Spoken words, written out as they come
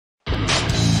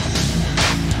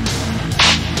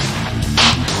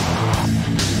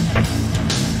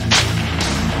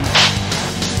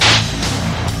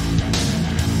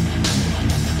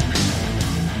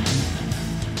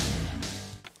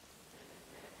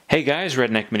Hey guys,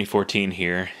 Redneck Mini 14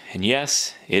 here, and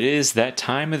yes, it is that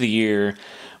time of the year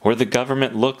where the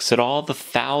government looks at all the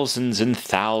thousands and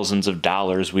thousands of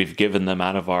dollars we've given them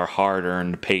out of our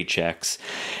hard-earned paychecks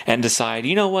and decide,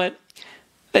 you know what,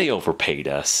 they overpaid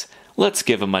us. Let's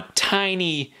give them a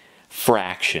tiny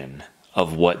fraction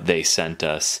of what they sent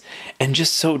us and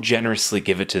just so generously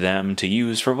give it to them to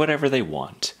use for whatever they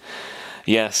want.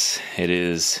 Yes, it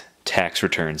is tax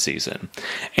return season,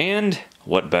 and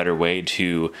what better way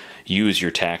to use your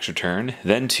tax return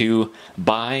than to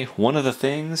buy one of the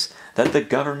things that the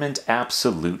government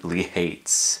absolutely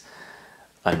hates: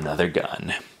 another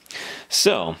gun.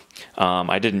 So,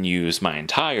 I didn't use my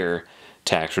entire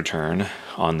tax return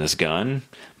on this gun,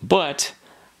 but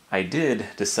I did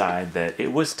decide that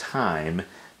it was time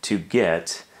to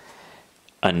get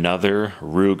another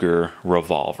Ruger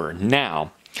revolver.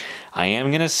 Now, I am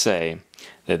going to say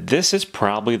that this is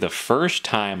probably the first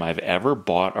time I've ever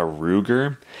bought a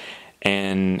Ruger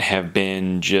and have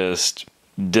been just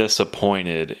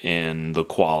disappointed in the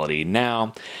quality.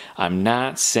 Now, I'm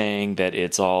not saying that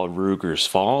it's all Ruger's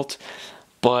fault,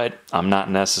 but I'm not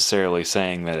necessarily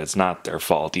saying that it's not their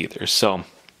fault either. So,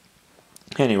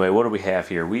 anyway, what do we have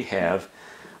here? We have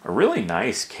a really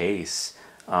nice case,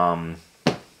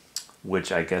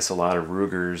 which I guess a lot of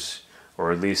Rugers,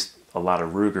 or at least a lot of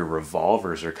Ruger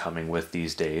revolvers, are coming with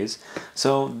these days.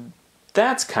 So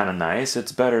that's kind of nice.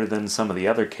 It's better than some of the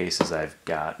other cases I've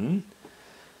gotten.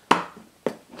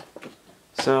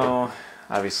 So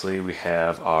obviously we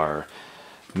have our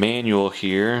manual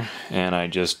here, and I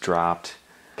just dropped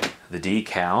the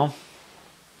decal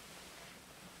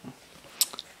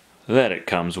that it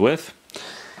comes with.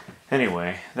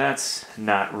 Anyway, that's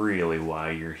not really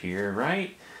why you're here,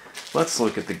 right? Let's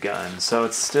look at the gun. So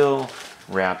it's still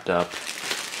wrapped up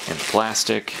in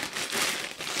plastic.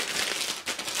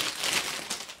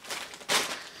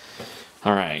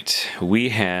 Alright, we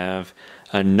have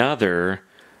another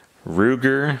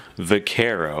Ruger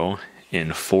Vaquero in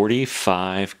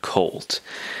 .45 Colt.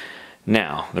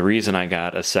 Now, the reason I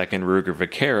got a second Ruger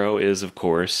Vaquero is, of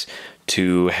course,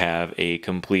 to have a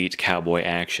complete cowboy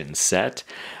action set.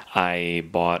 I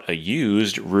bought a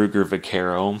used Ruger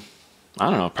Vaquero, I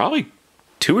don't know, probably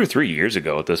 2 or 3 years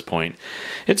ago at this point.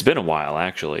 It's been a while,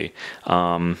 actually.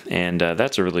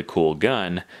 That's a really cool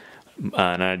gun.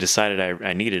 And I decided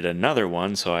I needed another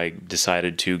one, so I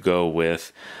decided to go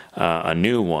with a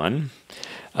new one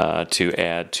to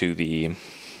add to the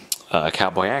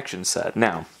cowboy action set.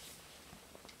 Now,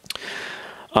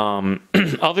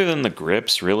 other than the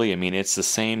grips, really, I mean, it's the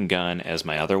same gun as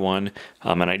my other one.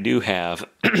 And I do have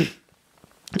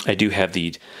I do have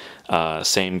the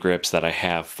same grips that I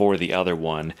have for the other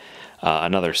one,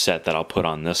 another set that I'll put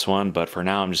on this one, but for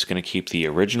now I'm just going to keep the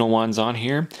original ones on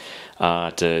here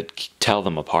to tell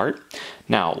them apart.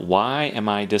 Now, why am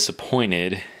I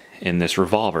disappointed in this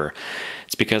revolver?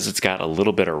 It's because it's got a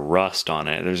little bit of rust on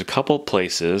it. There's a couple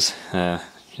places,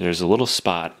 there's a little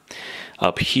spot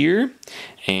up here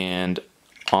and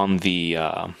on the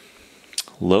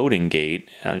loading gate.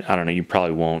 I don't know, you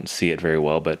probably won't see it very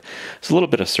well, but there's a little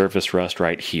bit of surface rust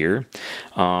right here.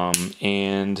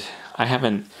 And I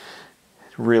haven't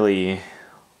really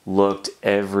looked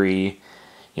at every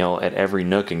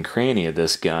nook and cranny of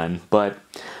this gun, but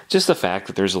just the fact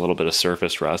that there's a little bit of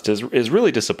surface rust is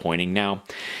really disappointing. Now,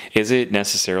 is it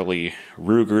necessarily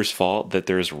Ruger's fault that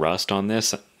there's rust on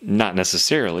this? Not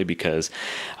necessarily, because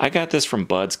I got this from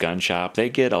Bud's Gun Shop. They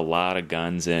get a lot of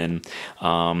guns in.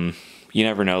 You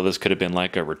never know, this could have been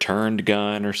like a returned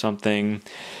gun or something,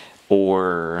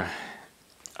 or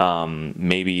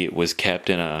maybe it was kept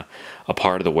in a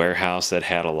part of the warehouse that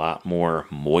had a lot more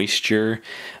moisture,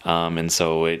 and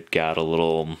so it got a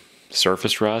little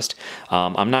surface rust.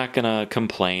 I'm not going to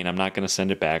complain. I'm not going to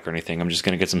send it back or anything. I'm just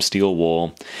going to get some steel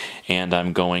wool, and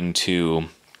I'm going to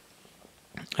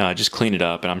just clean it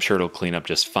up, and I'm sure it'll clean up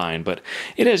just fine. But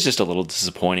it is just a little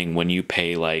disappointing when you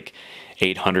pay like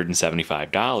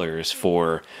 $875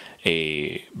 for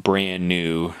a brand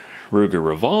new Ruger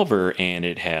revolver and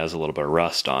it has a little bit of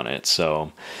rust on it.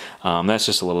 So that's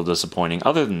just a little disappointing.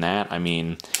 Other than that, I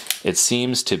mean, it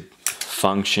seems to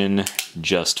function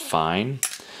just fine.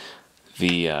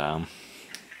 The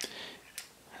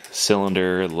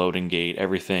cylinder, loading gate,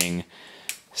 everything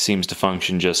seems to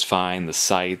function just fine. The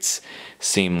sights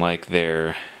seem like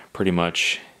they're pretty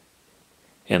much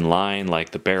in line, like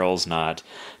the barrel's not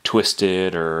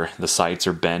twisted or the sights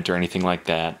are bent or anything like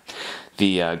that.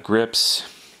 The grips,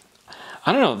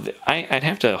 I don't know, I'd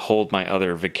have to hold my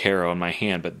other Vaquero in my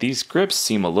hand, but these grips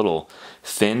seem a little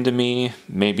thin to me.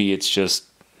 Maybe it's just,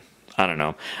 I don't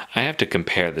know. I have to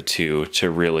compare the two to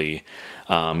really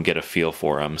get a feel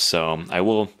for them. So I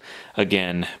will,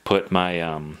 again, put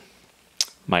my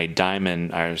my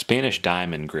diamond, or Spanish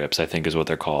diamond grips, I think is what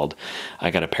they're called.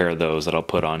 I got a pair of those that I'll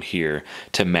put on here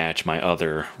to match my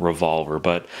other revolver.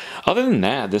 But other than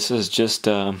that, this is just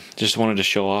wanted to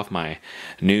show off my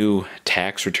new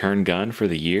tax return gun for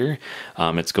the year.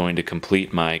 It's going to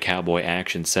complete my cowboy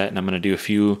action set, and I'm going to do a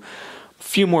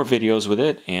few more videos with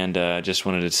it, and just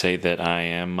wanted to say that I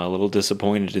am a little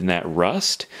disappointed in that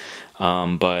rust,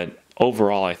 but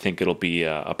overall I think it'll be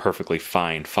a perfectly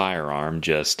fine firearm.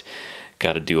 Just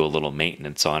got to do a little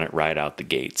maintenance on it right out the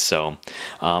gate. So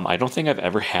I don't think I've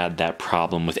ever had that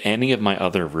problem with any of my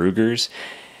other Rugers,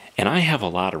 and I have a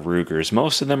lot of Rugers.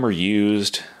 Most of them are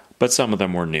used, but some of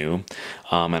them were new,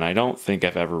 and I don't think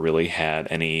I've ever really had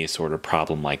any sort of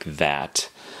problem like that.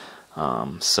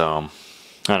 So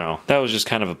I don't know. That was just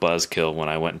kind of a buzzkill when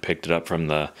I went and picked it up from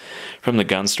the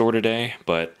gun store today.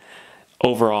 But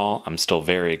overall, I'm still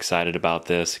very excited about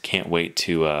this. Can't wait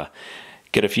to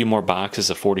get a few more boxes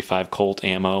of 45 Colt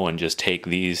ammo and just take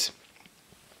these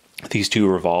two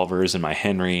revolvers and my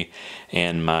Henry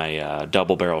and my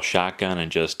double barrel shotgun and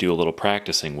just do a little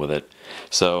practicing with it.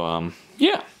 So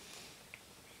yeah.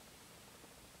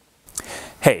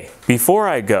 Hey, before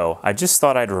I go, I just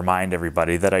thought I'd remind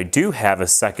everybody that I do have a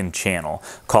second channel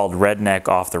called Redneck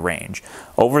Off the Range.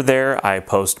 Over there, I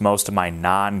post most of my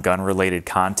non-gun related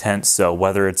content, so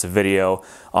whether it's a video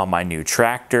on my new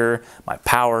tractor, my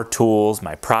power tools,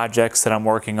 my projects that I'm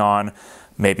working on,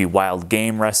 maybe wild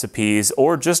game recipes,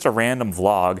 or just a random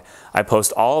vlog, I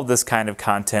post all of this kind of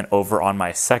content over on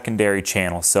my secondary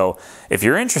channel. So if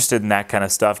you're interested in that kind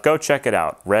of stuff, go check it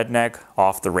out, Redneck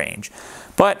Off the Range.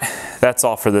 But that's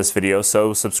all for this video,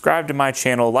 so subscribe to my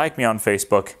channel, like me on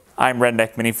Facebook. I'm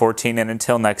Redneck Mini 14, and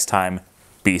until next time,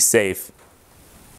 be safe.